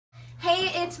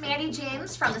it's Mandy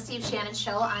James from the Steve Shannon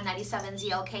Show on 97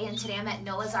 ZLK, and today I'm at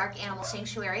Noah's Ark Animal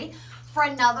Sanctuary for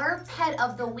another Pet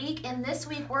of the Week. And this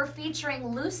week we're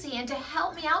featuring Lucy, and to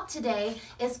help me out today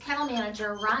is kennel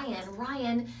manager Ryan.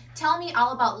 Ryan, tell me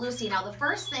all about Lucy. Now, the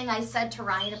first thing I said to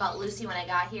Ryan about Lucy when I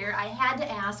got here, I had to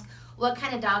ask what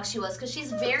kind of dog she was, because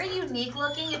she's very unique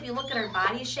looking. If you look at her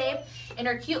body shape and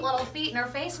her cute little feet and her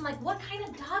face, I'm like, what kind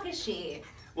of dog is she?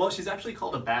 Well, she's actually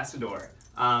called a Bassador.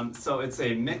 So it's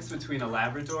a mix between a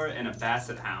Labrador and a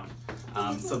Basset Hound.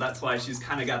 So that's why she's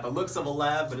kind of got the looks of a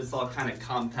lab, but it's all kind of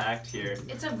compact here.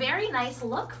 It's a very nice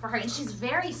look for her, and she's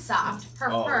very soft. Her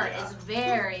fur is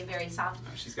very, very soft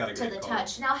she's got a great to the color.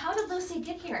 touch. Now, how did Lucy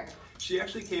get here? She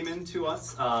actually came in to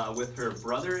us with her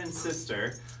brother and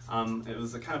sister. It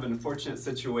was a kind of an unfortunate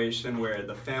situation where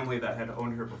the family that had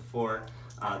owned her before,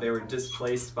 they were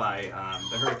displaced by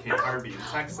the Hurricane Harvey in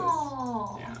Texas.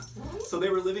 Oh. Yeah. So they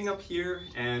were living up here,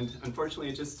 and unfortunately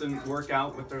it just didn't work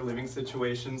out with their living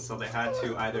situation, so they had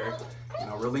to either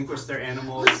relinquish their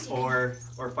animals or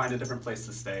find a different place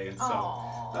to stay. And so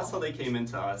that's how they came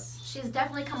into us. She's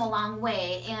definitely come a long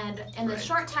way, and in the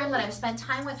short time that I've spent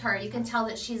time with her, you can tell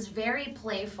that she's very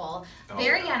playful,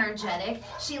 very energetic.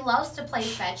 She loves to play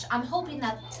fetch. I'm hoping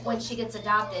that when she gets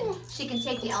adopted, she can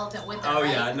take the elephant with her. Oh,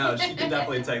 right? yeah, no, she can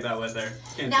definitely take that with her.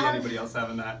 Can't see anybody else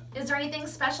having that. Is there anything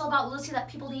special about Lucy that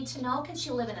people need to know? Can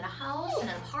she live in a house, in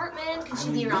an apartment? Can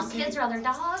she be around kids or other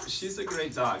dogs? She's a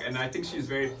great dog, and I think she's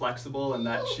very flexible and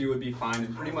that she would be fine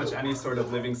in pretty much any sort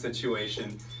of living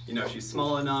situation. You know, she's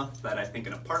small enough that I think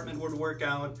an apartment would work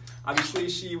out. Obviously,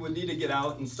 she would need to get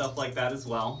out and stuff like that as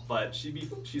well, but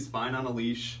she's fine on a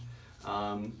leash.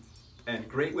 And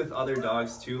great with other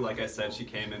dogs too. Like I said, she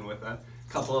came in with a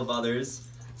couple of others.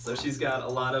 So she's got a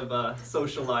lot of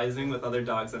socializing with other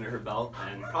dogs under her belt,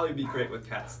 and probably be great with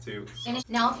cats too. And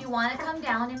now if you want to come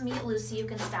down and meet Lucy, you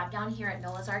can stop down here at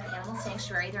Noah's Ark Animal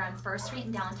Sanctuary. They're on 1st Street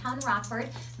in downtown Rockford.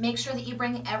 Make sure that you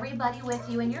bring everybody with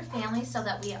you and your family so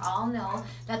that we all know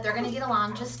that they're going to get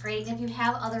along just great. And if you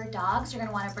have other dogs, you're going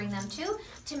to want to bring them too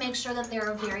to make sure that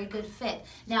they're a very good fit.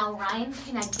 Now, Ryan,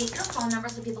 can I get your phone number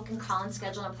so people can call and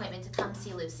schedule an appointment to come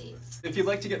see Lucy? If you'd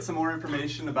like to get some more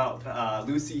information about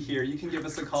Lucy here, you can give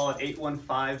us a call at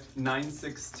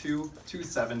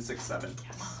 815-962-2767.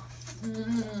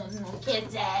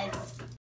 Kisses.